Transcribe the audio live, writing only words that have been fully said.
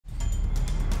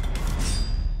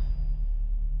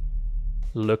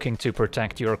Looking to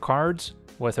protect your cards?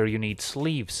 Whether you need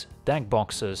sleeves, deck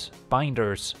boxes,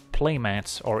 binders,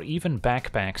 playmats, or even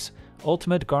backpacks,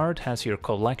 Ultimate Guard has your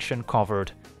collection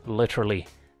covered. Literally.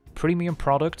 Premium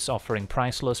products offering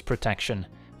priceless protection.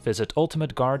 Visit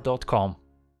ultimateguard.com.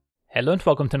 Hello and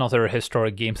welcome to another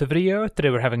Historic Games video.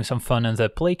 Today we're having some fun in the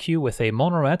play queue with a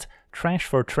monored Trash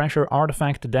for Treasure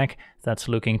artifact deck that's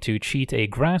looking to cheat a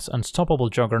Graaz Unstoppable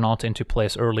Juggernaut into play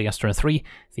as early as turn 3.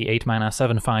 The 8-mana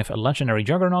 7/5 legendary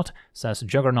Juggernaut says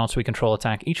Juggernauts we control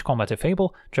attack each combat if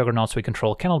able, Juggernauts we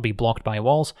control cannot be blocked by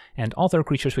walls, and other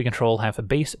creatures we control have a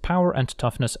base power and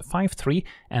toughness 5/3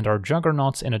 and are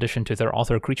Juggernauts in addition to their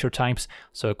other creature types,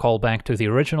 so a callback to the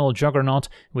original Juggernaut,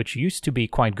 which used to be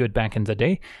quite good back in the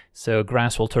day. So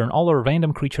Graaz will turn all our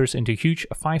random creatures into huge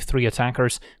 5/3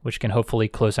 attackers, which can hopefully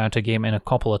close out a game in a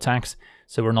couple attacks.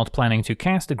 So we're not planning to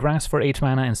cast the Graaz for 8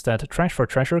 mana, instead Trash for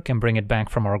Treasure can bring it back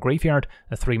from our graveyard,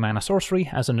 a 3-mana sorcery.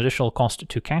 As an additional cost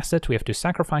to cast it, we have to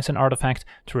sacrifice an artifact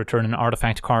to return an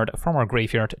artifact card from our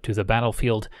graveyard to the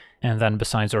battlefield. And then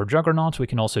besides our Juggernaut, we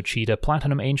can also cheat a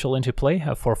Platinum Angel into play,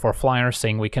 a 4/4 flyer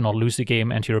saying we cannot lose the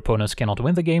game and your opponents cannot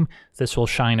win the game. This will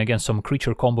shine against some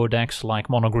creature combo decks like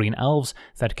mono-green elves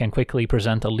that can quickly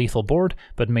present a lethal board,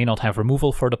 but may not have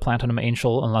removal for the Platinum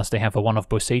Angel unless they have a 1 of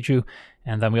Boseiju.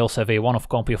 And then we also have a 1 of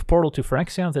copy of Portal to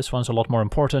Phyrexia. This one's a lot more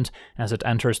important. As it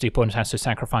enters, the opponent has to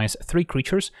sacrifice 3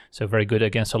 creatures, so very good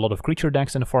against a lot of creature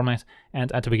decks in the format.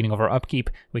 And at the beginning of our upkeep,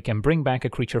 we can bring back a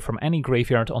creature from any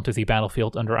graveyard onto the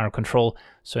battlefield under our control.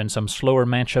 So in some slower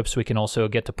matchups, we can also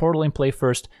get the Portal in play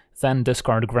first, then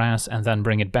discard Graaz, and then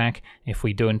bring it back if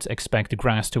we don't expect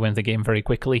Graaz to win the game very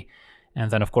quickly. And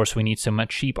then of course we need some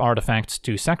cheap artifacts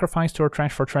to sacrifice to our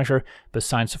Trash for Treasure,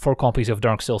 besides 4 copies of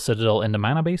Darksteel Citadel in the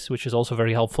mana base, which is also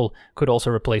very helpful. Could also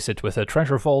replace it with a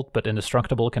Treasure Vault, but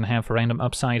Indestructible can have random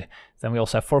upside. Then we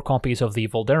also have 4 copies of the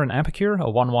Voldaren Epicure, a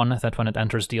 1/1 that when it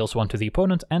enters deals 1 to the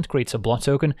opponent and creates a blood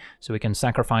token, so we can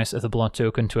sacrifice the blood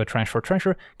token to a Trash for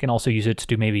Treasure, can also use it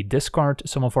to maybe discard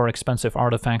some of our expensive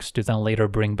artifacts to then later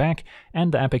bring back,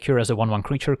 and the Epicure as a 1/1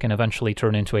 creature can eventually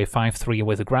turn into a 5/3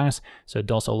 with Graaz, so it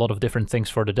does a lot of different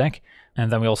things for the deck.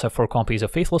 And then we also have 4 copies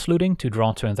of Faithless Looting to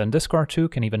draw 2 and then discard 2,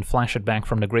 can even flash it back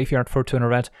from the graveyard for 2 and a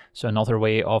red, so another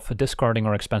way of discarding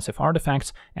our expensive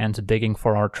artifacts and digging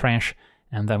for our trash.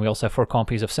 And then we also have 4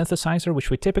 copies of Synthesizer, which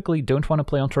we typically don't want to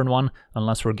play on turn 1,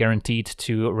 unless we're guaranteed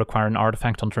to require an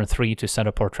artifact on turn 3 to set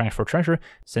up our Trash for Treasure,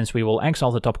 since we will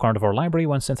exile the top card of our library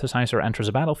when Synthesizer enters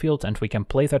a battlefield, and we can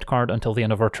play that card until the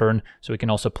end of our turn, so we can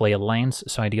also play lands,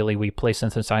 so ideally we play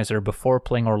Synthesizer before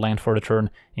playing our land for the turn,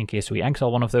 in case we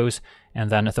exile one of those. And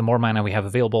then the more mana we have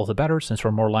available, the better, since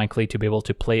we're more likely to be able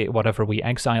to play whatever we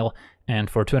exile. And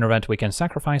for 2 and a red, we can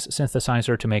sacrifice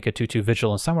Synthesizer to make a 2/2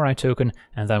 Vigilant Samurai token,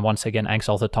 and then once again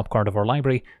exile the top card of our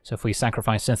library. So if we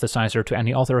sacrifice Synthesizer to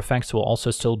any other effects, we'll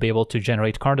also still be able to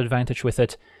generate card advantage with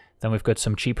it. Then we've got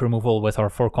some cheap removal with our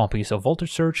 4 copies of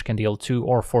Voltage Surge, can deal 2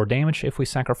 or 4 damage if we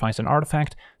sacrifice an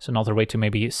artifact, so another way to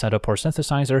maybe set up our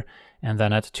Synthesizer. And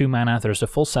then at 2 mana, there's a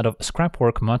full set of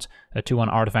Scrapwork Mutt, a 2/1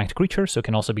 artifact creature, so it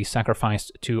can also be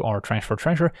sacrificed to our Trash for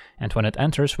Treasure, and when it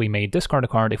enters, we may discard a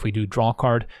card if we do draw a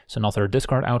card, so another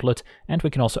discard outlet, and we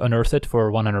can also unearth it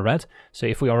for 1 and a red. So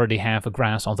if we already have a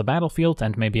Graaz on the battlefield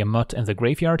and maybe a Mutt in the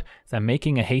graveyard, then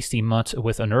making a hasty Mutt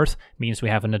with Unearth means we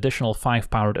have an additional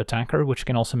 5-powered attacker, which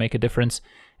can also make a difference.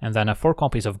 And then 4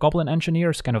 copies of Goblin Engineer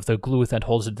is kind of the glue that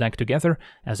holds the deck together.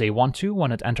 As a 1/2,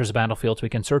 when it enters the battlefield, we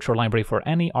can search our library for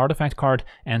any artifact card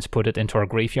and put it into our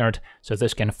graveyard. So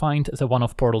this can find the 1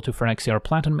 of Portal to Phyrexia or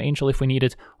Platinum Angel if we need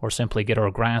it, or simply get our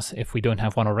Graaz if we don't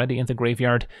have one already in the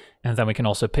graveyard. And then we can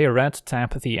also pay a red,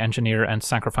 tap the Engineer and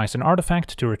sacrifice an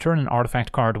artifact to return an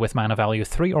artifact card with mana value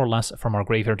 3 or less from our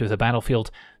graveyard to the battlefield.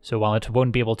 So while it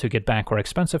won't be able to get back our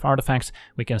expensive artifacts,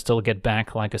 we can still get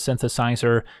back like a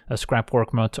Synthesizer, a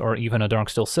Scrapwork Mutt, or even a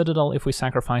Darksteel Citadel if we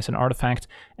sacrifice an artifact.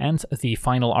 And the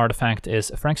final artifact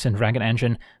is Phyrexian Dragon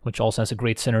Engine, which also has a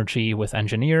great synergy with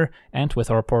Engineer and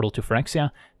with our Portal to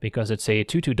Phyrexia, because it's a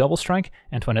 2/2 double strike,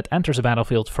 and when it enters a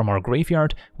battlefield from our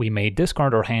graveyard, we may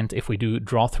discard our hand if we do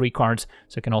draw 3 cards,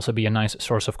 so it can also be a nice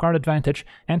source of card advantage,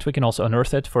 and we can also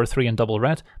unearth it for 3 and double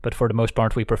red, but for the most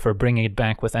part we prefer bringing it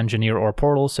back with Engineer or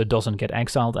Portal so it doesn't get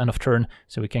exiled end of turn,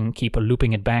 so we can keep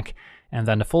looping it back. And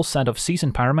then the full set of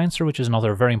Seasoned Pyromancer, which is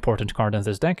another very important card in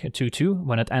this deck, 2/2.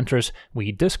 When it enters,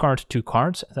 we discard 2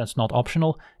 cards, that's not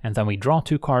optional, and then we draw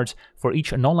 2 cards. For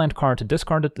each non-land card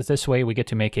discarded this way, we get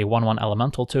to make a 1/1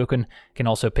 elemental token. Can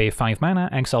also pay 5 mana,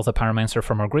 exile the Pyromancer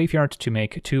from our graveyard to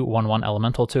make 2 1/1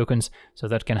 elemental tokens, so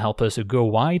that can help us go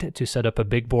wide to set up a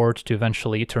big board to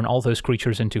eventually turn all those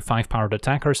creatures into 5-powered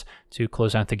attackers to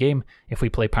close out the game. If we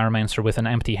play Pyromancer with an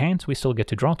empty hand, we still get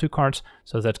to draw 2 cards,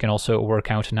 so that can also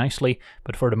work out nicely,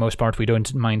 but for the most part we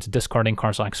don't mind discarding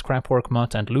cards like Scrapwork,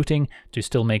 Mud, and Looting to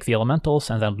still make the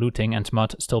elementals, and then Looting and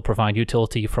Mud still provide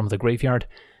utility from the graveyard.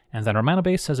 And then our mana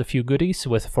base has a few goodies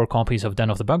with 4 copies of Den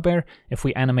of the Bugbear. If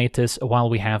we animate this while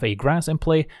we have a Graaz in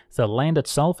play, the land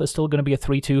itself is still going to be a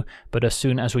 3/2, but as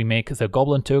soon as we make the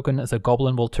Goblin token, the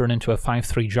Goblin will turn into a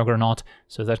 5/3 Juggernaut,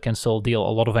 so that can still deal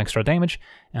a lot of extra damage.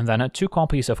 And then 2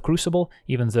 copies of Crucible,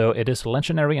 even though it is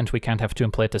legendary and we can't have 2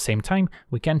 in play at the same time,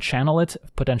 we can channel it,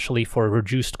 potentially for a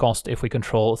reduced cost if we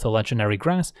control the legendary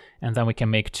Graaz, and then we can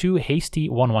make 2 hasty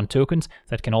 1/1 tokens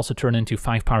that can also turn into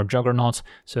 5-powered Juggernauts,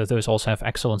 so those also have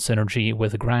excellent synergy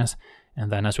with Graaz.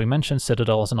 And then, as we mentioned,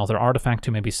 Citadel is another artifact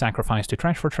to maybe sacrifice to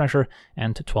Trash for Treasure,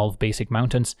 and 12 basic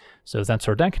mountains. So that's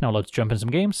our deck. Now let's jump in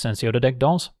some games and see how the deck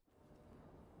does.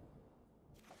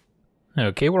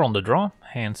 Okay, we're on the draw.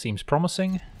 Hand seems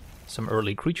promising. Some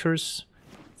early creatures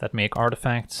that make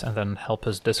artifacts and then help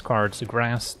us discard the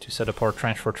Graaz to set up our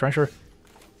Trash for Treasure.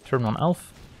 Turn 1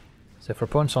 Elf. So if our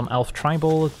opponent's on Elf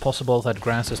Tribal, it's possible that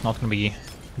Graaz is not going to be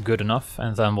good enough,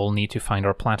 and then we'll need to find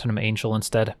our Platinum Angel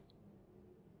instead.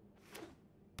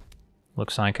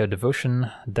 Looks like a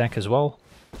Devotion deck as well.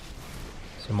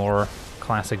 Some more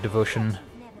classic Devotion.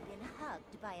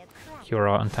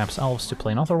 Kiora untaps Elves to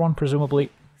play another one,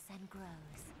 presumably.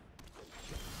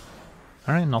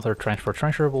 Alright, another Trash for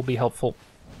Treasure will be helpful.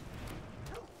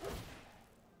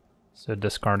 So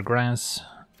discard Graaz,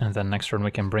 and then next turn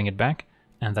we can bring it back,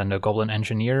 and then the Goblin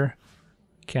Engineer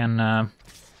can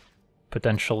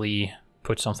potentially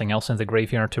put something else in the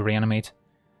graveyard to reanimate.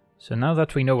 So now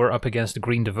that we know we're up against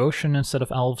Green Devotion instead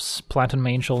of Elves, Platinum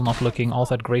Angel not looking all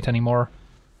that great anymore,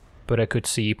 but I could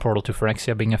see Portal to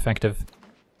Phyrexia being effective.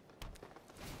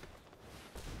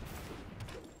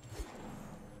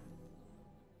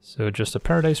 So just a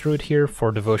Paradise Route here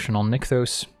for Devotion on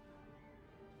Nykthos.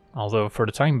 Although for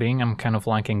the time being I'm kind of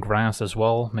liking Graaz as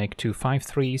well, make 2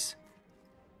 5/3s.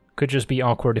 Could just be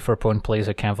awkward if our opponent plays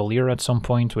a Cavalier at some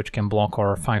point, which can block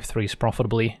our 5/3s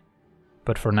profitably.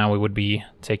 But for now we would be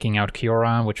taking out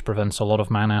Kiora, which prevents a lot of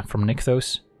mana from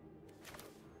Nykthos.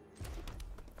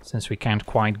 Since we can't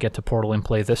quite get the Portal in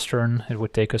play this turn, it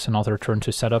would take us another turn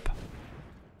to set up.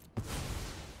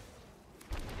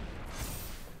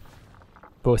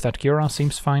 Both that Kiora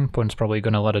seems fine, opponent's probably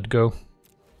gonna let it go.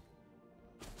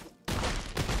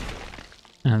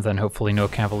 And then hopefully no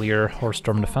Cavalier or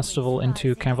Storm the Festival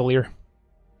into Cavalier.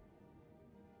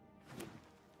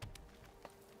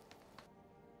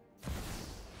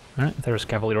 Alright, there's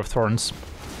Cavalier of Thorns.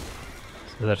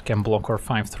 So that can block our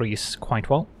 5/3s quite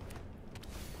well.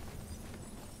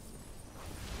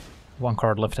 1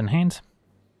 card left in hand.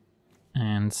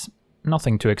 And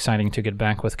nothing too exciting to get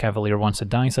back with Cavalier once it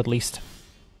dies at least.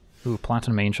 Ooh,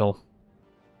 Platinum Angel.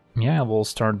 Yeah, we'll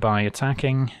start by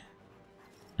attacking.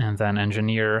 And then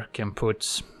Engineer can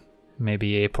put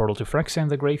maybe a Portal to Phyrexia in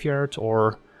the graveyard,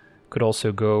 or could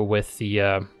also go with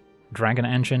the Dragon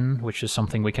Engine, which is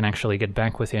something we can actually get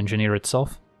back with the Engineer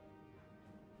itself.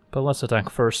 But let's attack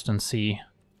first and see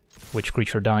which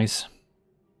creature dies.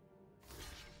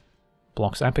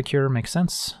 Blocks Epicure, makes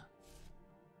sense.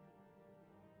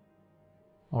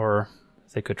 Or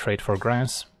they could trade for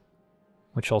Graaz,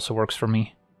 which also works for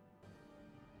me.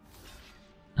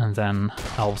 And then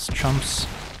Elves chumps.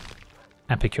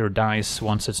 Epicure dies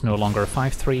once it's no longer a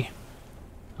 5/3,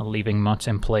 leaving Mutt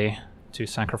in play to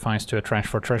sacrifice to a Trash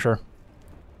for Treasure.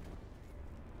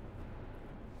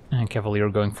 And Cavalier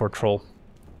going for Troll.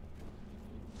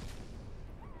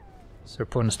 So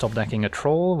opponent stop decking a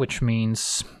Troll, which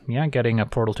means, yeah, getting a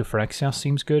Portal to Phyrexia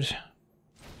seems good.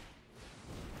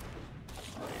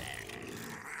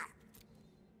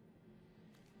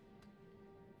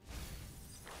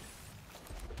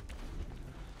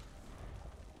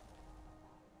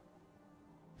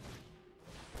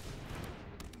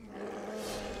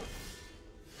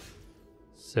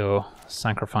 So,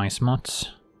 sacrifice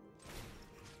Mutt.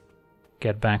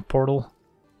 Get back Portal.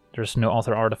 There's no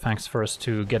other artifacts for us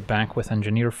to get back with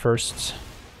Engineer first.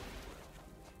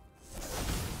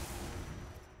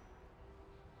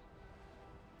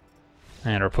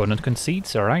 And our opponent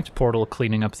concedes. Alright, Portal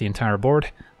cleaning up the entire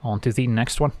board. On to the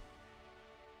next one.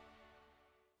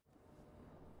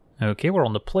 Okay, we're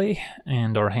on the play,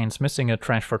 and our hand's missing a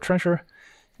Trash for Treasure.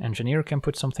 Engineer can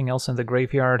put something else in the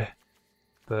graveyard,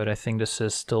 but I think this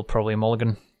is still probably a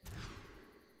mulligan.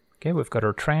 Okay, we've got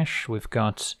our Trash, we've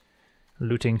got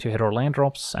Looting to hit our land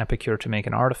drops, Epicure to make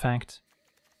an artifact.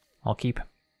 I'll keep.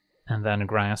 And then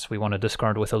Graaz we want to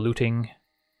discard with a looting,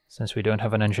 since we don't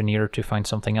have an engineer to find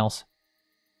something else.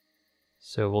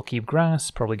 So we'll keep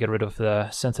Graaz, probably get rid of the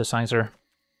synthesizer.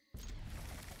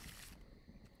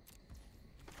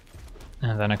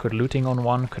 And then I could looting on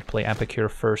one, could play Epicure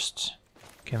first.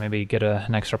 Can maybe get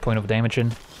an extra point of damage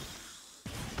in.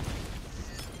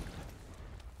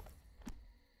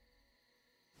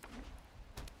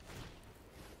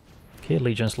 Okay,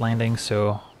 Legion's landing,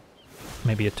 so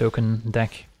maybe a token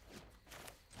deck.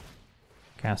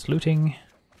 Cast looting.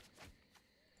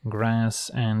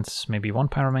 Graaz and maybe one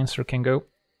Pyromancer can go.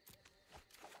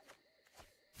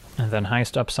 And then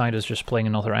highest upside is just playing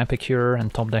another Epicure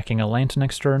and top decking a land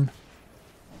next turn.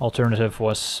 Alternative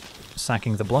was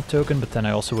sacking the blood token, but then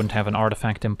I also wouldn't have an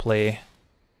artifact in play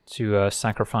to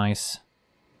sacrifice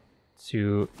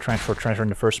to Trash for Treasure in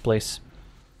the first place.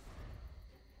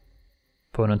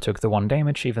 Opponent took the 1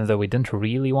 damage, even though we didn't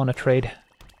really want to trade.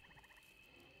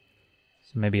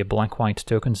 So maybe a black-white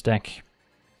tokens deck.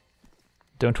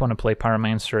 Don't want to play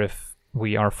Pyromancer if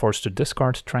we are forced to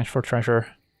discard Trash for Treasure.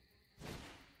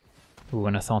 Ooh,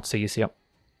 and a Thoughtseize, yep.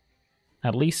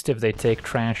 At least if they take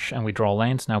Trash and we draw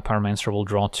lands, now Pyromancer will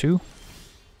draw 2.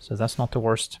 So that's not the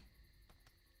worst.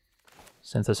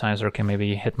 Synthesizer can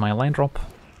maybe hit my land drop.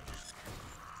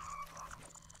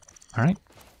 Alright.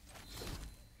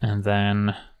 And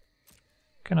then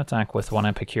can attack with 1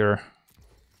 Epicure.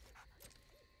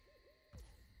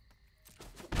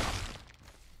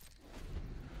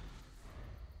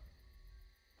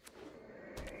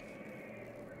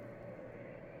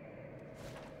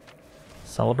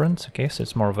 Celebrant, okay, so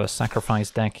it's more of a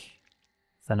sacrifice deck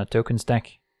than a tokens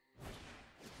deck.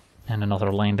 And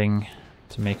another landing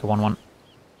to make a 1/1.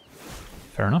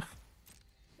 Fair enough.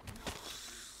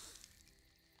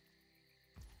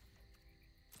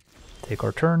 Take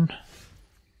our turn.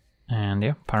 And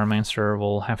yeah, Pyromancer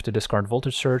will have to discard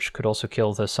Voltage Surge, could also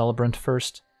kill the Celebrant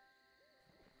first.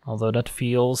 Although that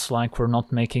feels like we're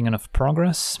not making enough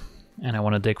progress, and I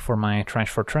want to dig for my Trash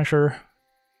for Treasure.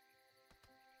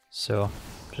 So,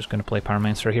 just going to play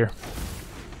Pyromancer here.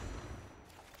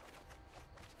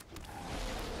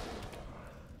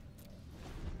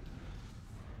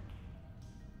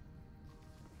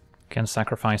 Can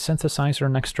sacrifice Synthesizer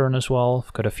next turn as well.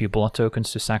 I've got a few blood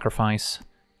tokens to sacrifice.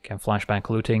 Can flashback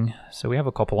looting, so we have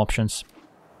a couple options.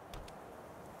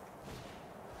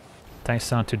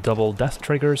 Taisa to double death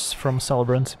triggers from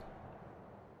Celebrant.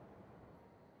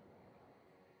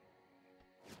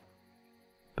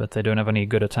 But they don't have any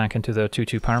good attack into the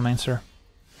 2/2 Pyromancer.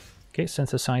 Okay,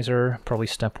 Synthesizer, probably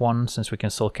step 1, since we can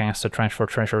still cast a Trash for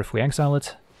Treasure if we exile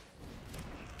it.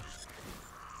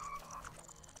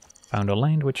 Found a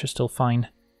land, which is still fine.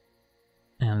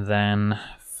 And then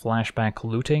flashback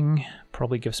looting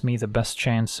probably gives me the best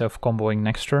chance of comboing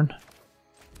next turn.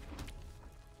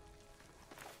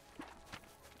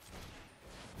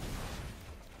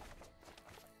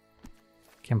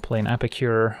 Can play an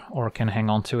Epicure, or can hang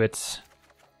on to it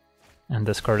and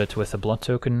discard it with a blood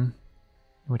token,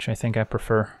 which I think I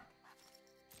prefer.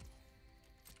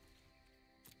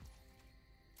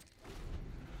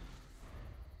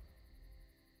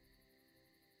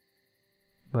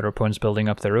 But our opponent's building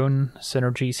up their own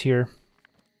synergies here.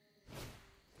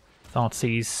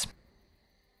 Thoughtseize.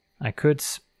 I could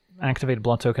activate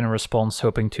blood token in response,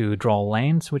 hoping to draw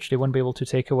lands, which they wouldn't be able to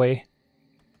take away.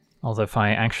 Although if I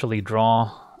actually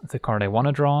draw the card I want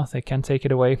to draw, they can take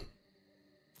it away.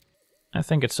 I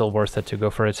think it's still worth it to go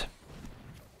for it.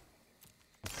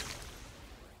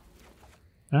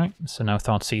 Alright, so now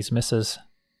Thoughtseize misses.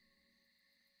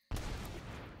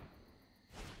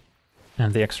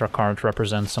 And the extra card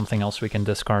represents something else we can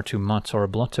discard to Mutt or a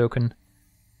blood token.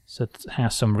 So it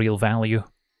has some real value.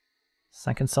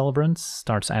 Second Celebrant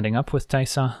starts adding up with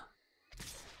Taisa.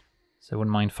 So I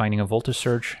wouldn't mind finding a Voltage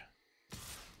Surge.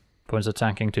 Opponent's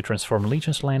attacking to transform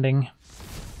Legion's Landing.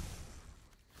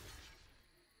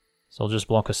 So I'll just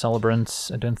block a Celebrant.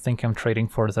 I don't think I'm trading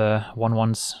for the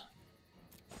 1/1s.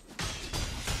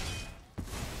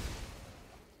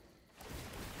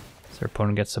 So our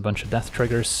opponent gets a bunch of death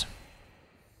triggers.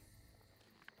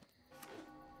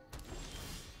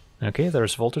 Okay,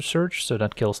 there's Voltage Surge, so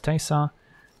that kills Taisa.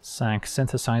 Sack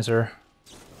Synthesizer.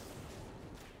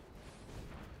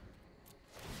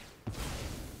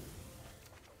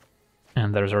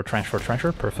 And there's our Trash for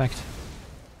Treasure, perfect.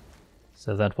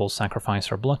 So that will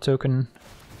sacrifice our blood token.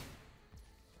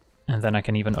 And then I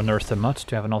can even unearth the Mutt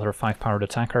to have another 5-powered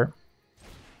attacker.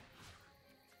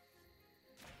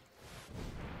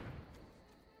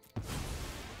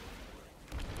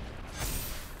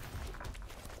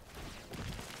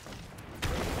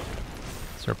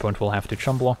 Our opponent will have to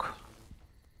chump block.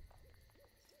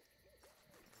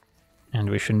 And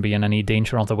we shouldn't be in any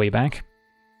danger on the way back.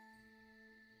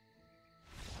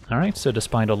 Alright, so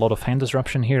despite a lot of hand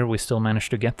disruption here, we still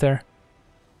managed to get there.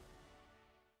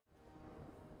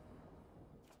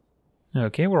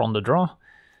 Okay, we're on the draw.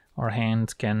 Our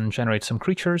hand can generate some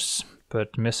creatures,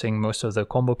 but missing most of the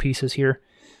combo pieces here.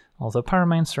 Although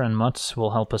Pyromancer and Mutts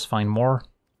will help us find more.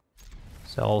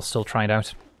 So I'll still try it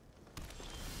out.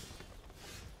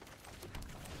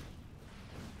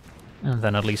 And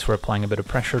then at least we're applying a bit of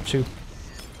pressure too.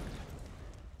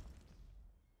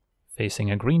 Facing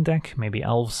a green deck, maybe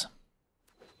Elves.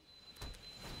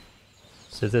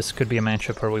 So this could be a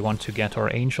matchup where we want to get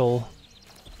our Angel.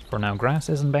 For now, Graaz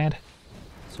isn't bad.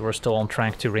 So we're still on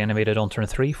track to reanimate it on turn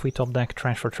 3 if we top deck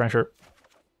Trash for Treasure.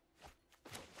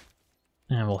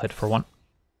 And we'll hit for 1.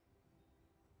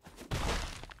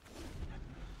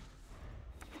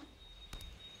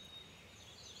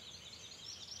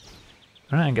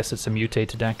 Alright, I guess it's a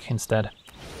mutate deck instead.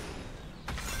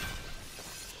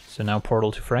 So now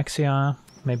Portal to Phyrexia,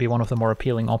 maybe one of the more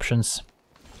appealing options.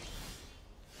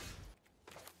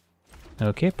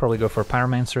 Okay, probably go for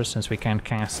Pyromancer since we can't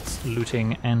cast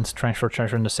Looting and Trash for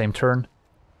Treasure in the same turn.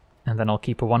 And then I'll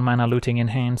keep a 1 mana Looting in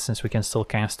hand since we can still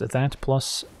cast that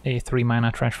plus a 3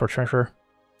 mana Trash for Treasure.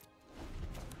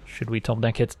 Should we top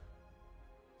deck it?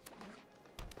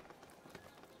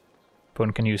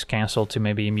 Opponent can use Castle to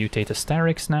maybe mutate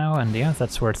Asterix now, and yeah,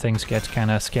 that's where things get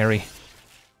kinda scary.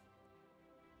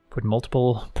 Put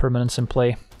multiple permanents in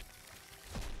play.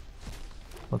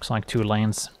 Looks like 2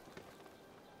 lands.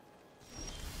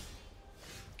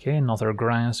 Okay, another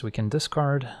Graaz we can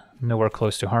discard. Nowhere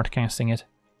close to hardcasting it.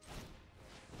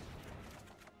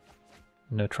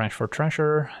 No Trash for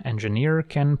Treasure. Engineer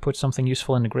can put something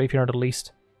useful in the graveyard at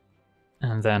least.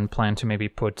 And then plan to maybe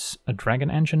put a Dragon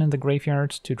Engine in the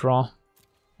graveyard to draw,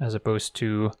 as opposed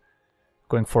to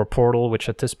going for a Portal, which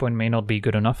at this point may not be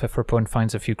good enough if our opponent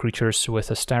finds a few creatures with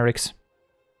Asterix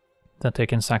that they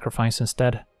can sacrifice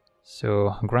instead.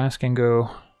 So Graaz can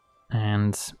go,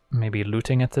 and maybe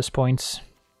Looting at this point.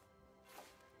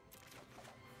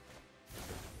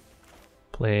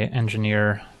 Play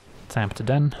Engineer, tapped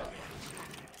den.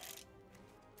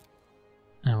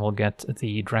 And we'll get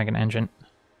the Dragon Engine.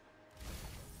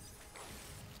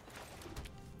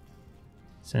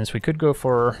 Since we could go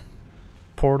for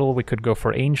Portal, we could go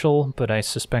for Angel, but I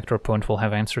suspect our opponent will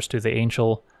have answers to the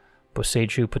Angel.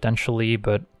 Boseiju potentially,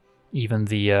 but even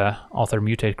the other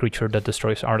mutate creature that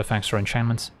destroys artifacts or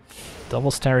enchantments.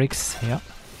 Double Asterix, yeah.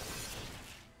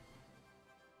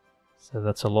 So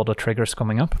that's a lot of triggers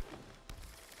coming up.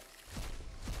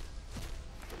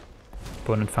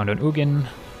 Opponent found an Ugin,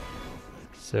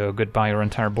 so goodbye our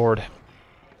entire board.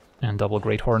 And double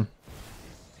Great Horn.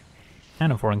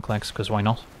 And a Vorinclex, because why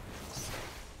not?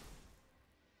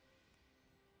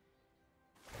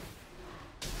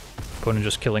 Opponent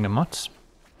just killing a Mutts.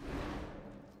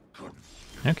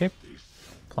 Okay.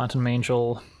 Platinum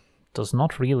Angel does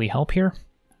not really help here.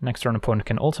 Next turn opponent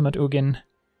can ultimate Ugin.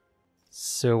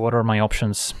 So what are my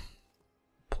options?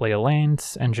 Play a land,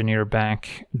 Engineer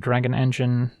back, Dragon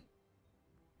Engine,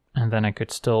 and then I could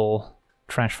still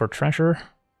Trash for Treasure.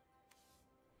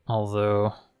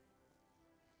 Although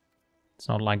it's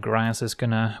not like Graaz is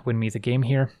gonna win me the game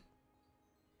here.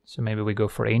 So maybe we go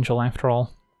for Angel after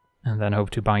all, and then hope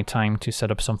to buy time to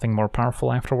set up something more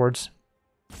powerful afterwards.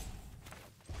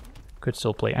 Could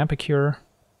still play Epicure,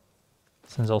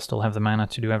 since I'll still have the mana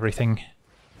to do everything.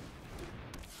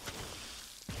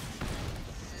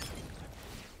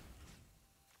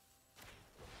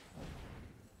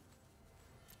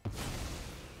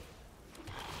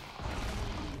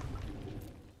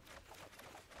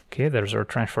 Okay, there's our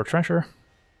Trash for Treasure.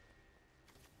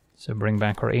 So bring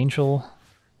back our Angel,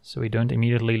 so we don't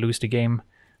immediately lose the game,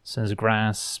 since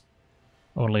Graaz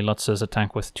only lets us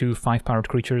attack with 2 5-powered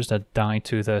creatures that die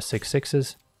to the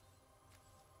 6/6s.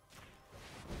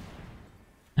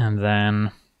 And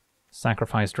then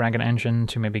sacrifice Dragon Engine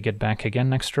to maybe get back again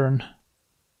next turn.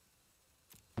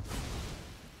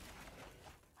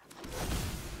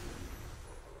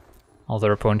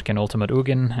 Other opponent can ultimate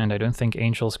Ugin, and I don't think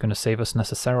Angel's gonna save us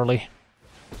necessarily.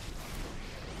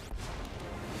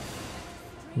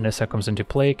 Nissa comes into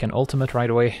play, can ultimate right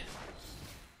away.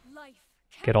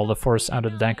 Get all the force out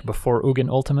of the deck before Ugin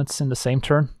ultimates in the same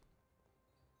turn.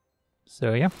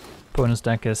 So yeah, opponent's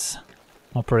deck is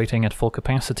operating at full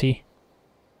capacity.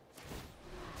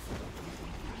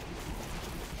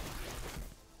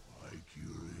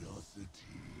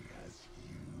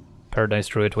 Paradise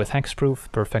Druid with Hexproof,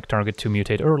 perfect target to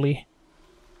mutate early.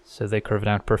 So they curved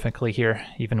out perfectly here,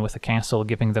 even with the castle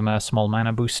giving them a small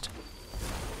mana boost.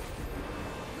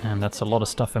 And that's a lot of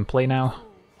stuff in play now.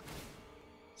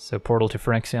 So Portal to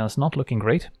Phyrexia is not looking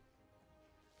great.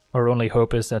 Our only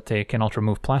hope is that they cannot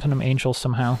remove Platinum Angels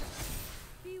somehow.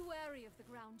 Be wary of the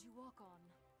ground you walk on.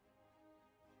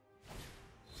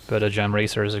 But a Gem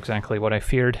Racer is exactly what I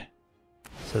feared.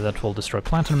 So that will destroy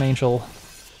Platinum Angel.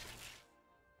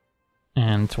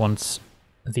 And once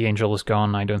the Angel is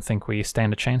gone, I don't think we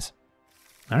stand a chance.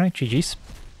 Alright, GG's.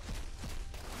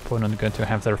 Opponent going to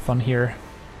have their fun here.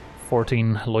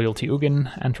 14 Loyalty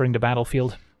Ugin entering the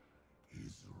battlefield.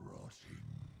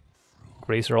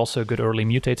 Graaz are also a good early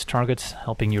mutate target,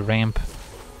 helping you ramp.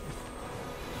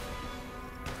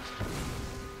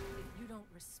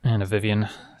 And a Vivian,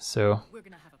 so I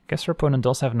guess our opponent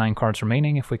does have 9 cards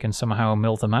remaining if we can somehow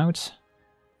mill them out.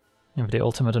 If they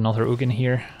ultimate another Ugin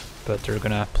here, but they're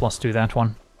gonna +2 that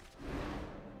one.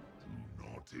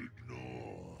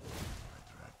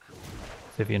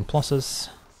 Vivian pluses.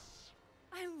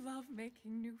 I love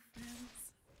making new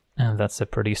friends. And that's a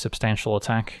pretty substantial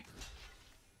attack.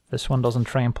 This one doesn't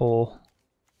trample.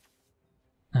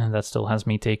 And that still has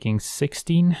me taking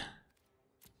 16.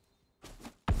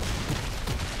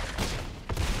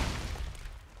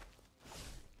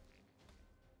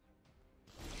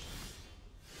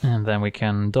 And then we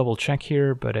can double check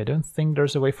here, but I don't think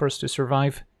there's a way for us to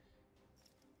survive.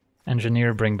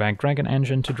 Engineer, bring back Dragon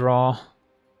Engine to draw.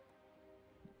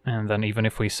 And then even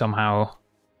if we somehow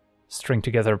string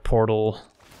together Portal,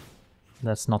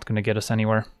 that's not going to get us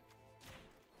anywhere.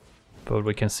 But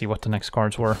we can see what the next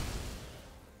cards were.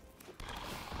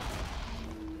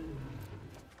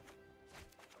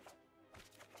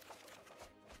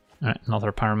 Alright,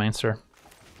 another Pyromancer.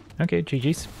 Okay,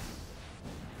 GG's.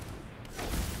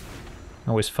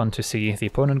 Always fun to see the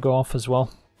opponent go off as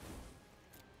well.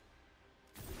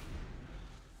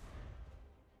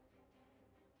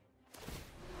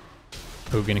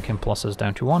 Ugin plus us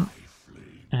down to 1.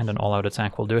 And an all-out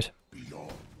attack will do it.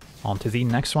 On to the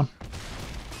next one.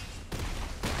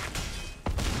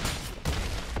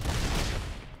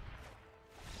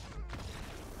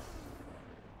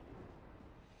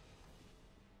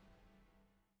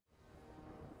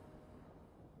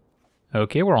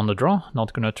 Okay, we're on the draw.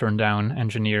 Not gonna turn down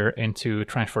Engineer into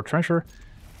Trash for Treasure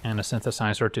and a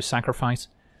Synthesizer to sacrifice.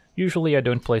 Usually I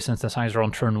don't play Synthesizer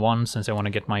on turn 1 since I want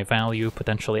to get my value,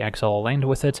 potentially exile a land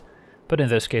with it, but in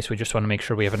this case we just want to make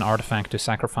sure we have an artifact to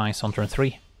sacrifice on turn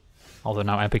 3. Although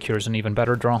now Epicure is an even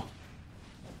better draw.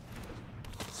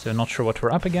 So not sure what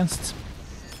we're up against.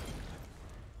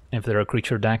 If they're a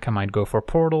creature deck I might go for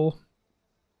Portal.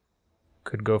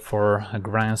 Could go for a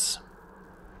Graaz.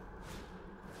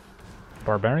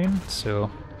 Barbarian,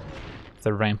 so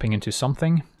they're ramping into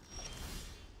something.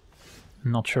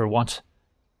 Not sure what.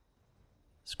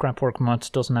 Scrapwork Mutt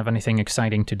doesn't have anything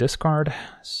exciting to discard,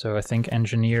 so I think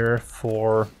Engineer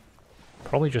for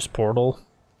probably just Portal.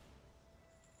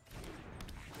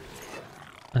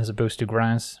 As opposed to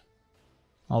Graaz.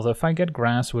 Although if I get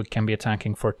Graaz, we can be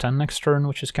attacking for 10 next turn,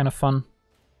 which is kind of fun.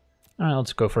 Alright,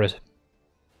 let's go for it.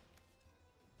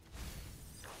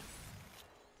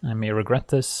 I may regret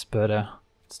this, but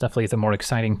it's definitely the more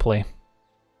exciting play.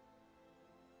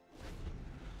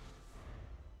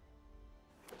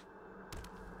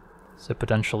 So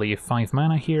potentially 5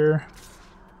 mana here,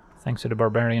 thanks to the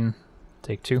Barbarian.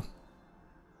 Take 2.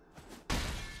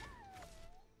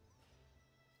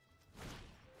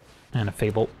 And a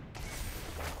Fable.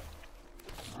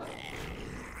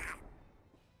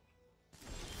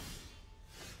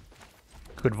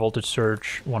 Could Voltage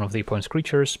Surge one of the opponent's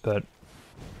creatures, but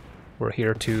we're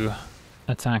here to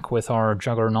attack with our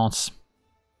Juggernauts.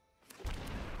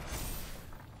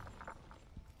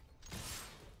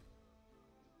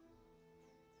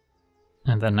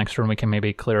 And then next turn we can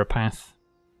maybe clear a path.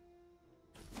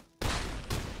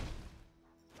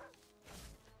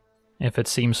 If it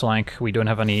seems like we don't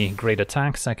have any great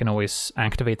attacks, I can always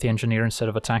activate the Engineer instead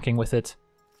of attacking with it.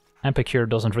 Epicure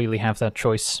doesn't really have that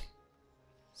choice.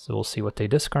 So we'll see what they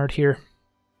discard here.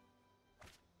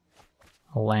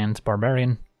 A land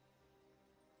Barbarian.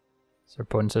 So our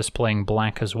opponent is playing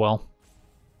black as well.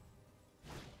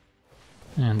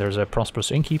 And there's a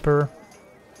Prosperous Innkeeper,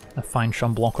 a Fine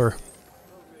Shum Blocker.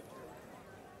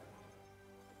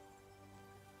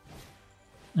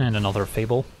 And another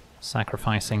Fable,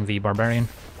 sacrificing the Barbarian.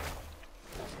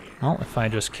 Well, if I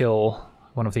just kill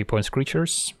one of the opponent's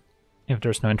creatures, if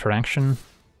there's no interaction,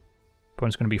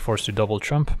 opponent's going to be forced to double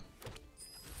chump.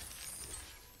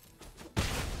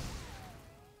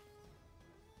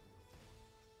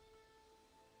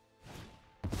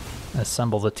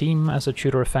 Assemble the team as a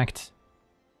tutor effect.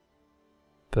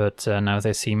 But now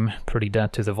they seem pretty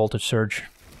dead to the Voltage Surge.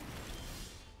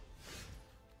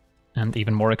 And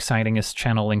even more exciting is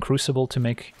channeling Crucible to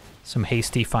make some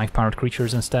hasty 5-powered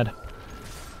creatures instead.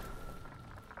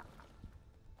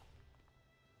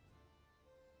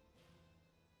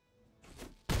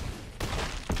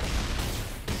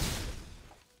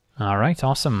 Alright,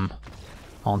 awesome.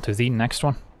 On to the next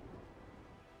one.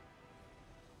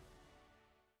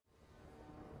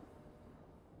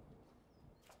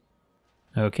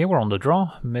 Okay, we're on the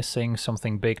draw, missing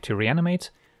something big to reanimate,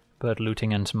 but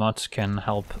looting and mud can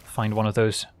help find one of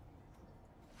those.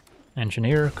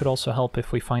 Engineer could also help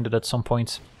if we find it at some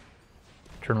point.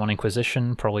 Turn 1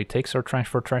 Inquisition probably takes our trash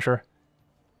for treasure,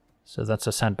 so that's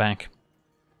a setback.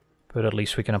 But at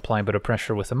least we can apply a bit of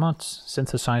pressure with the mud.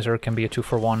 Synthesizer can be a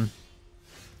 2-for-1,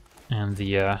 and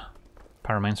the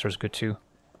Pyromancer is good too.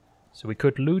 So we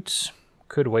could loot,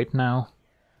 could wait now,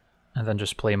 and then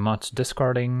just play mud,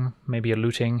 discarding, maybe a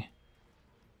looting.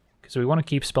 Because we want to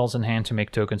keep spells in hand to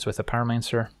make tokens with the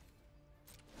Pyromancer.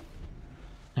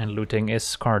 And looting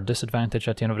is card disadvantage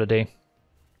at the end of the day.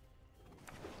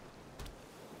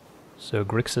 So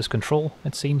Grixis control,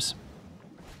 it seems.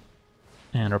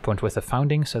 And our opponent with a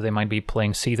Founding, so they might be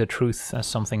playing See the Truth as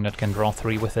something that can draw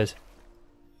 3 with it.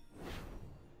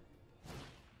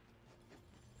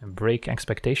 And Break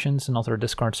Expectations, another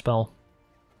discard spell.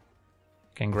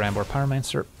 Can grab our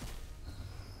Pyromancer.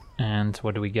 And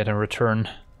what do we get in return?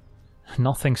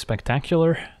 Nothing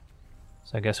spectacular.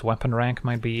 So I guess Weapon Rack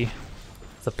might be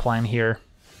the plan here.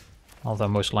 Although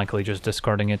most likely just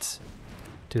discarding it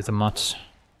to the mud.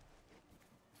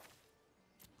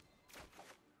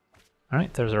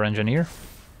 Alright, there's our Engineer.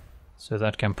 So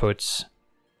that can put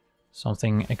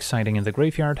something exciting in the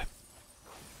graveyard.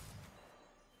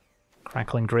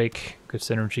 Crackling Drake, good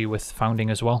synergy with Founding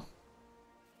as well.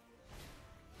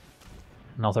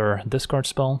 Another discard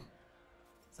spell.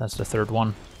 That's the third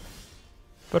one.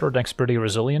 But our deck's pretty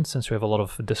resilient since we have a lot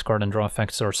of discard and draw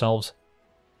effects ourselves.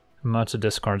 Mud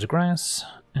discards Grass,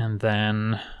 and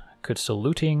then could still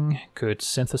looting, could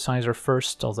Synthesizer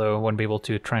first, although won't be able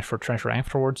to trash for treasure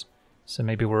afterwards. So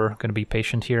maybe we're going to be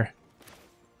patient here.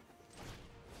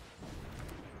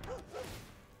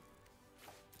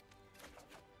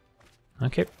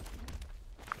 Okay.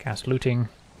 Cast looting.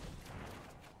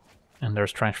 And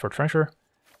there's trash for treasure.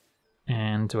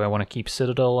 And do I want to keep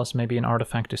Citadel as maybe an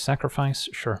artifact to sacrifice?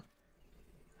 Sure.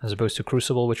 As opposed to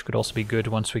Crucible, which could also be good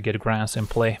once we get Grass in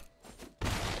play.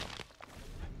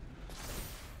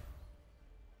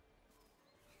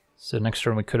 So next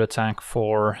turn we could attack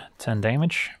for 10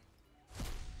 damage.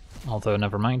 Although,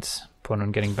 never mind.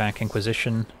 Opponent getting back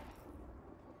Inquisition.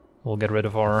 We'll get rid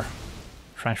of our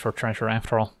trash for treasure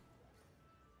after all.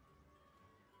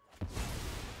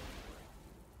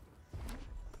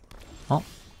 Well,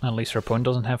 at least our opponent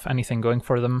doesn't have anything going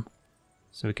for them.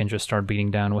 So we can just start beating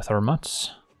down with our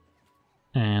mutts.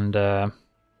 And,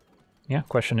 yeah,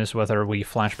 question is whether we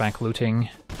flashback looting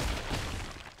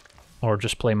or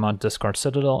just play mud, discard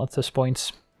Citadel at this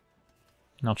point.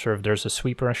 Not sure if there's a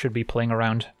sweeper I should be playing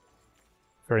around.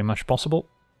 Very much possible.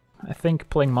 I think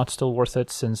playing mud's still worth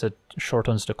it since it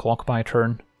shortens the clock by a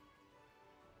turn.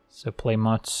 So play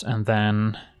muds and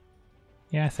then...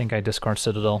 yeah, I think I discard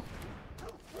Citadel.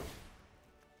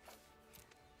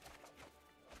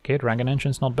 Okay, Dragon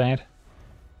Engine's not bad.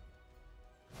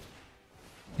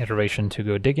 Iteration to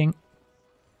go digging.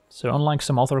 So unlike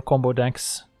some other combo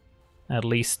decks, at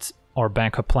least our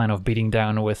backup plan of beating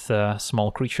down with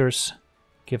small creatures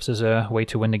gives us a way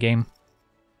to win the game.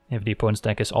 If the opponent's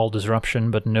deck is all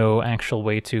disruption but no actual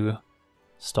way to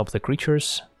stop the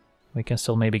creatures, we can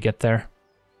still maybe get there.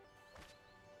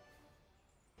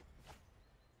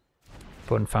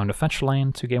 Opponent found a fetch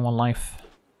land to gain 1 life.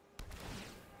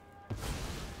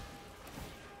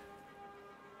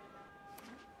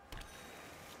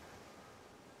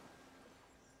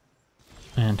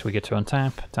 And we get to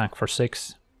untap, attack for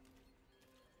 6,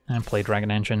 and play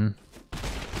Dragon Engine.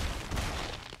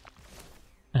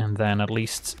 And then at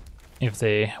least if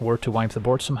they were to wipe the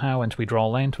board somehow and we draw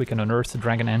land, we can unearth the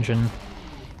Dragon Engine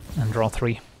and draw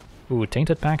 3. Ooh,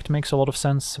 Tainted Pact makes a lot of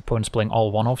sense. Opponent's playing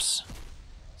all one-offs.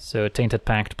 So Tainted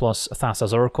Pact plus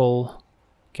Thassa's Oracle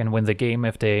can win the game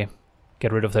if they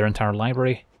get rid of their entire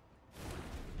library.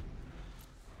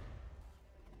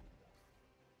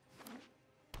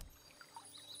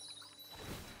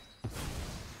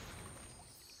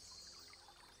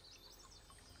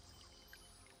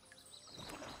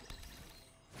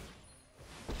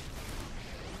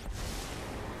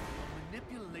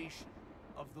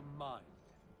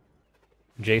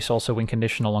 Jace also win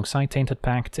condition alongside Tainted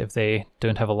Pact if they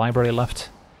don't have a library left.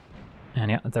 And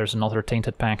yeah, there's another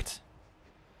Tainted Pact.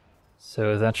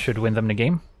 So that should win them the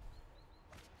game.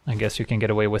 I guess you can get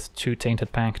away with 2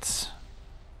 Tainted Pacts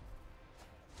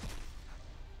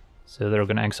So they're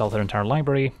going to exile their entire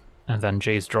library, and then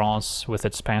Jace draws with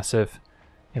its passive.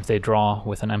 If they draw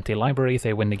with an empty library,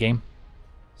 they win the game.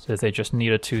 So they just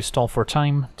needed to stall for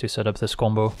time to set up this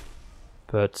combo.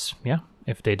 But yeah,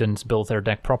 if they didn't build their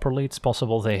deck properly, it's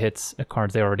possible they hit a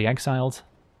card they already exiled,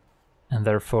 and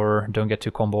therefore don't get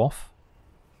to combo off.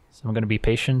 So I'm going to be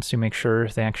patient to make sure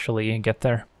they actually get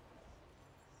there.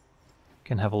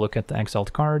 Can have a look at the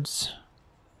exiled cards.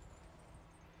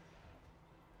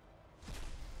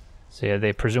 So yeah,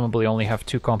 they presumably only have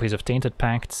 2 copies of Tainted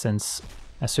Pact, since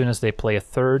as soon as they play a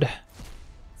third,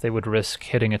 they would risk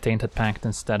hitting a Tainted Pact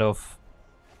instead of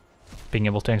being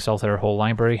able to exile their whole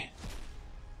library.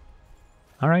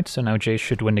 Alright, so now Jace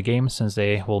should win the game, since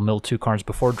they will mill 2 cards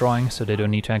before drawing, so they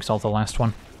don't need to exile the last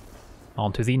one.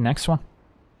 On to the next one.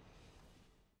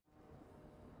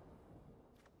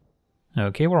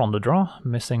 Okay, we're on the draw,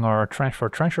 missing our Trash for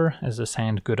Treasure. Is this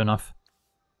hand good enough?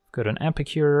 Got an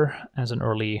Epicure as an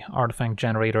early artifact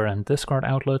generator and discard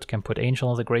outlet, can put Angel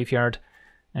in the graveyard.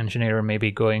 Engineer maybe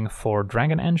going for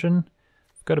Dragon Engine.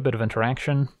 Got a bit of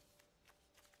interaction,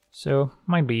 so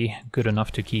might be good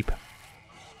enough to keep.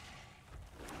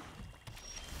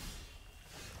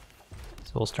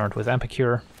 So we'll start with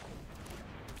Epicure.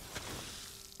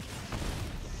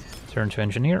 Turn to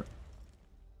Engineer.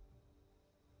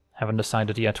 Haven't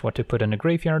decided yet what to put in the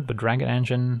graveyard, but Dragon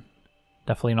Engine,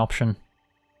 definitely an option.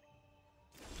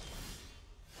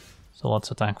 So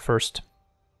let's attack first.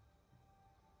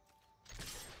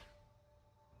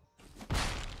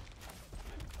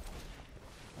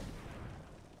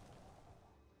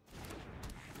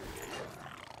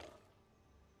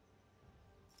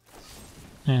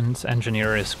 And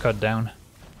Engineer is cut down.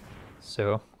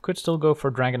 So could still go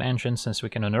for Dragon Engine since we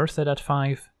can unearth it at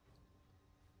 5.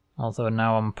 Although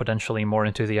now I'm potentially more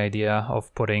into the idea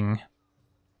of putting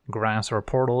Graaz or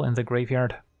Portal in the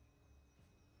graveyard.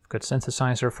 Good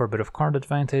Synthesizer for a bit of card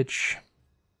advantage.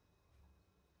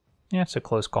 Yeah, it's a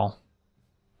close call.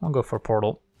 I'll go for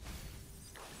Portal.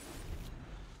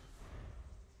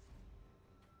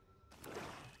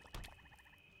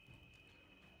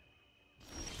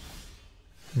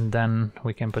 And then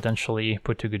we can potentially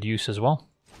put to good use as well.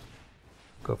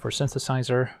 Go for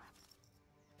Synthesizer.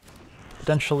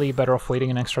 Potentially better off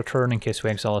waiting an extra turn in case we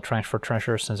exile a Trash for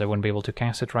Treasure, since I wouldn't be able to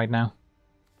cast it right now.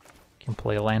 Can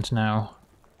play a land now.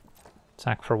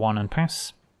 Attack for 1 and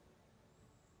pass.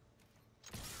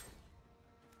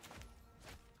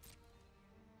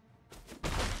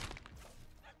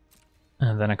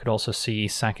 And then I could also see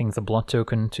sacking the blood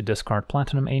token to discard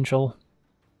Platinum Angel.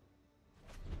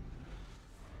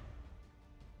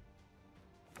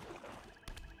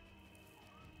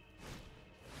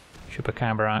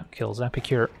 Chupacabra kills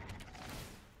Epicure.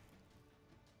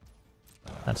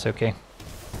 That's okay.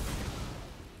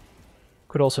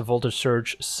 Could also Voltage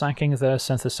Surge, sacking the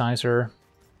Synthesizer,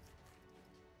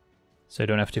 so I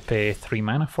don't have to pay 3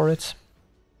 mana for it.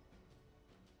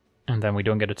 And then we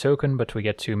don't get a token, but we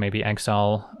get to maybe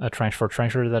exile a Trash for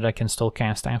Treasure that I can still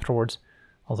cast afterwards.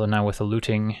 Although now with the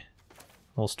looting,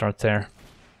 we'll start there.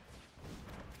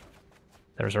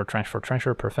 There's our Trash for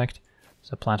Treasure, perfect.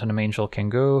 So Platinum Angel can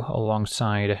go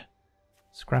alongside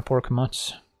Scrapwork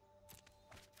Mutt.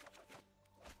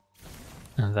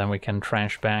 And then we can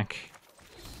trash back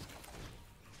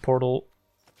Portal,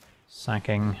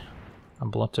 sacking a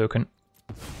blood token.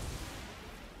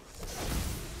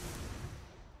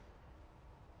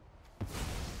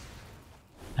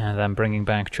 And then bringing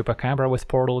back Chupacabra with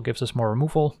Portal gives us more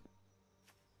removal.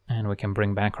 And we can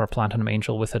bring back our Platinum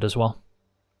Angel with it as well.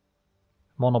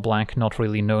 Mono black, not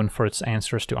really known for its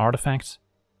answers to artifacts.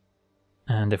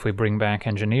 And if we bring back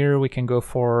Engineer, we can go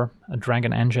for a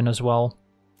Dragon Engine as well,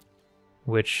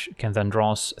 which can then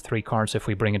draw us 3 cards if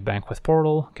we bring it back with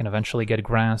Portal, can eventually get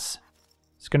Graaz.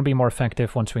 It's going to be more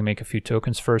effective once we make a few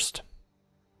tokens first.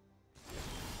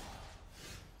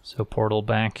 So Portal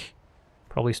back,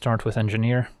 probably start with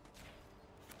Engineer.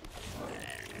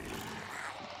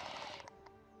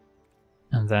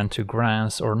 And then to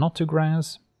Graaz or not to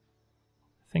Graaz.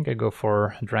 I think I go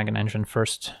for Dragon Engine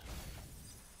first.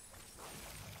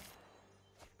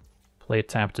 Play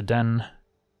tap to Den.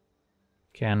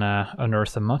 Can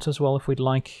unearth the Mutt as well if we'd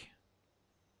like.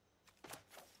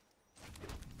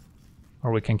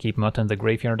 Or we can keep Mutt in the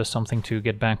graveyard as something to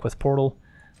get back with Portal,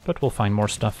 but we'll find more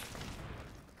stuff.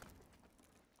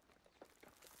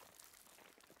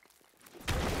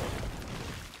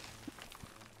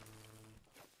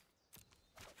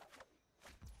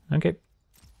 Okay.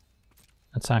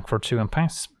 Attack for 2 and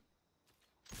pass.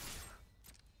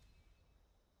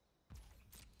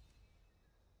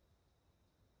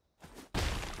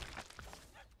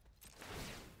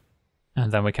 And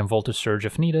And then we can Voltage Surge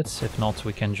if needed. If not,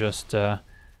 we can just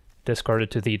discard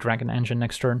it to the Dragon Engine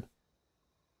next turn.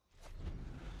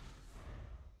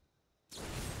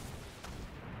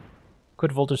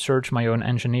 Could Voltage Surge my own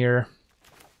Engineer,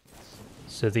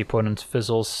 so the opponent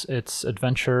fizzles its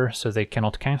Adventure, so they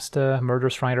cannot cast a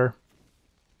Murderous Rider.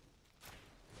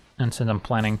 And since I'm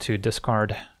planning to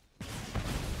discard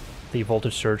the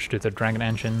Voltage Surge to the Dragon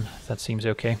Engine, that seems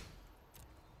okay.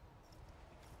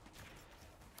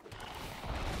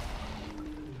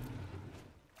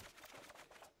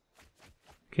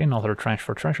 Okay, another Trash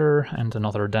for Treasure, and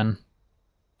another Den.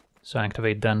 So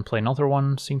activate Den, play another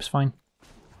one, seems fine.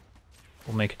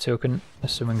 We'll make a token,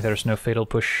 assuming there's no Fatal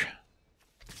Push.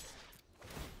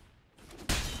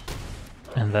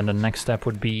 And then the next step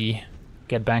would be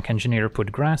get back Engineer,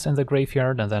 put Graaz in the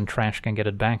graveyard, and then Trash can get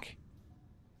it back.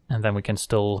 And then we can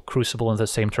still Crucible in the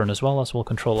same turn as well, as we'll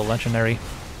control a Legendary.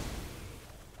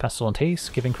 Pestilent Haze,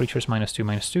 giving creatures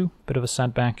 -2/-2, bit of a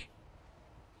setback.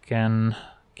 Can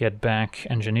get back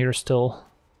Engineer still.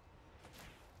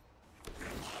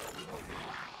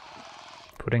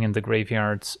 Putting in the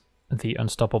graveyards the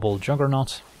Unstoppable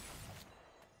Juggernaut.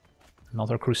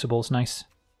 Another Crucible is nice.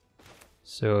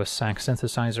 So sack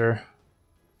Synthesizer,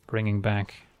 bringing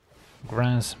back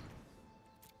Graaz.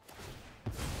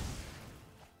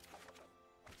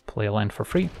 Play a land for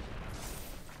free.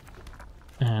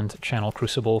 And channel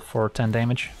Crucible for 10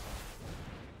 damage.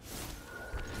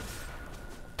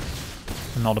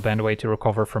 Not a bad way to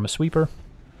recover from a sweeper.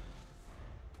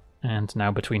 And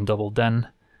now between double Den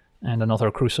and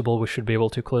another Crucible we should be able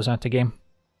to close out the game.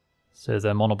 So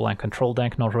the mono-black control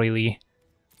deck not really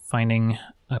finding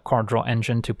a card draw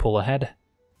engine to pull ahead.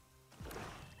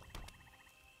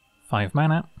 5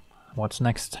 mana. What's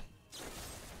next?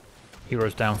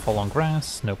 Hero's Downfall on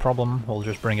Graaz, no problem, we'll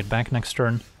just bring it back next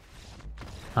turn.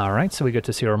 Alright, so we get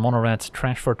to see our mono-red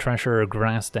Trash for Treasure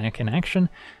Graaz deck in action,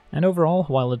 and overall,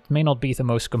 while it may not be the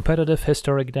most competitive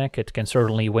historic deck, it can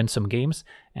certainly win some games,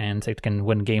 and it can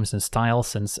win games in style,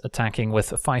 since attacking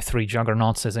with 5/3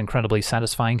 Juggernauts is incredibly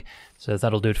satisfying. So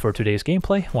that'll do it for today's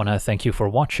gameplay. Wanna thank you for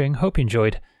watching, hope you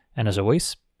enjoyed, and as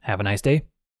always, have a nice day.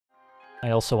 I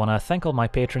also want to thank all my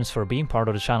patrons for being part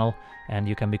of the channel, and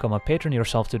you can become a patron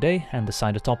yourself today and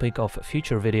decide the topic of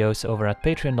future videos over at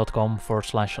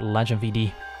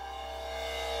patreon.com/legendvd.